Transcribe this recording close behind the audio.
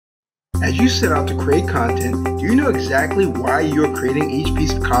As you set out to create content, do you know exactly why you're creating each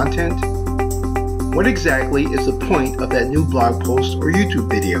piece of content? What exactly is the point of that new blog post or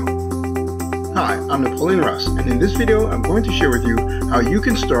YouTube video? Hi, I'm Napoleon Russ, and in this video I'm going to share with you how you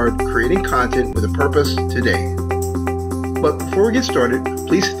can start creating content with a purpose today. But before we get started,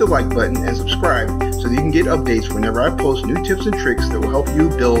 please hit the like button and subscribe so that you can get updates whenever I post new tips and tricks that will help you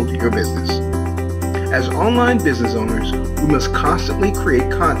build your business. As online business owners, we must constantly create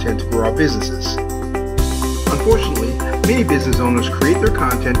content to grow our businesses. Unfortunately, many business owners create their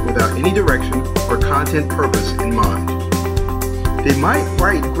content without any direction or content purpose in mind. They might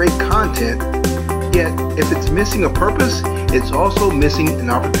write great content, yet if it's missing a purpose, it's also missing an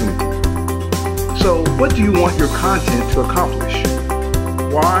opportunity. So what do you want your content to accomplish?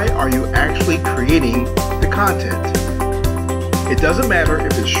 Why are you actually creating the content? It doesn't matter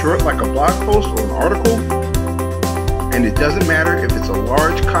if it's short like a blog post or an article, and it doesn't matter if it's a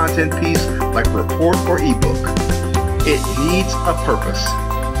large content piece like a report or ebook. It needs a purpose.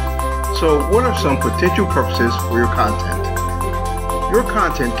 So what are some potential purposes for your content? Your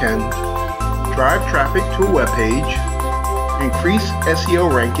content can drive traffic to a web page, increase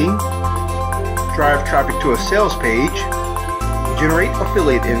SEO ranking, drive traffic to a sales page, generate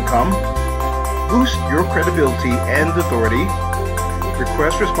affiliate income, boost your credibility and authority,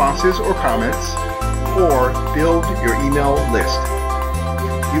 request responses or comments, or build your email list.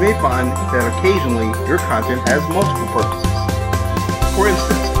 You may find that occasionally your content has multiple purposes. For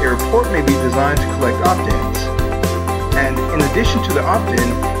instance, a report may be designed to collect opt-ins, and in addition to the opt-in,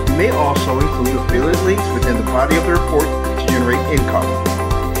 you may also include affiliate links within the body of the report to generate income.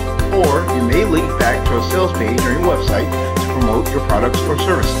 Or you may link back to a sales page on your website to promote your products or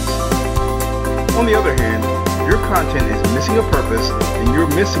services. On the other hand, if your content is missing a purpose, then you're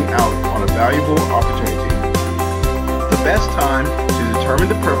missing out on a valuable opportunity. The best time to determine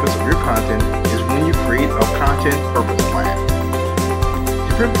the purpose of your content is when you create a content purpose plan.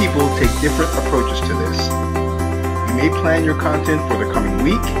 Different people take different approaches to this. You may plan your content for the coming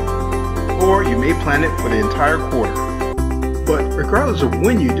week, or you may plan it for the entire quarter. But regardless of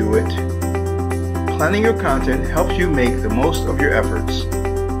when you do it, planning your content helps you make the most of your efforts.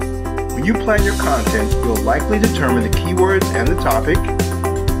 When you plan your content, you'll likely determine the keywords and the topic.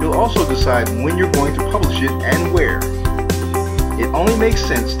 You'll also decide when you're going to publish it and where. It only makes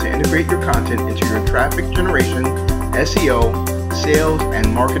sense to integrate your content into your traffic generation, SEO, sales,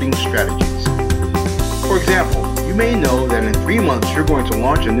 and marketing strategies. For example, you may know that in 3 months you're going to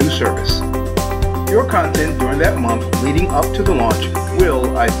launch a new service. Your content during that month leading up to the launch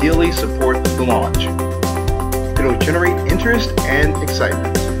will ideally support the launch. It'll generate interest and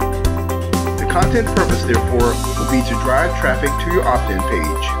excitement. The content purpose, therefore, will be to drive traffic to your opt-in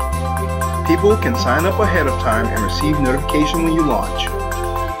page. People can sign up ahead of time and receive notification when you launch.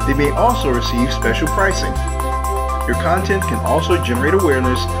 They may also receive special pricing. Your content can also generate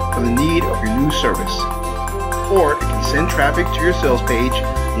awareness for the need of your new service. Or it can send traffic to your sales page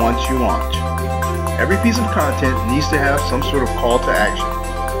once you launch. Every piece of content needs to have some sort of call to action.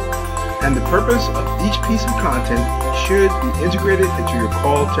 And the purpose of each piece of content should be integrated into your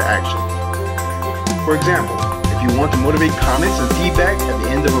call to action. For example, if you want to motivate comments and feedback at the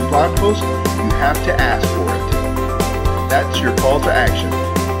end of a blog post, you have to ask for it. That's your call to action.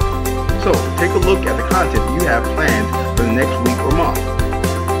 So take a look at the content you have planned for the next week or month.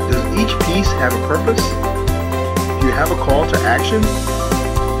 Does each piece have a purpose? Do you have a call to action?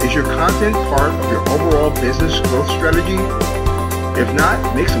 Is your content part of your overall business growth strategy? If not,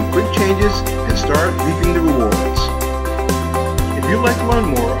 make some quick changes and start reaping the rewards. If you'd like to learn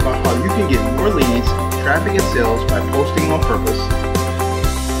more about how you can get more leads, traffic, and sales by posting on purpose,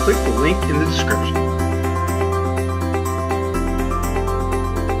 click the link in the description.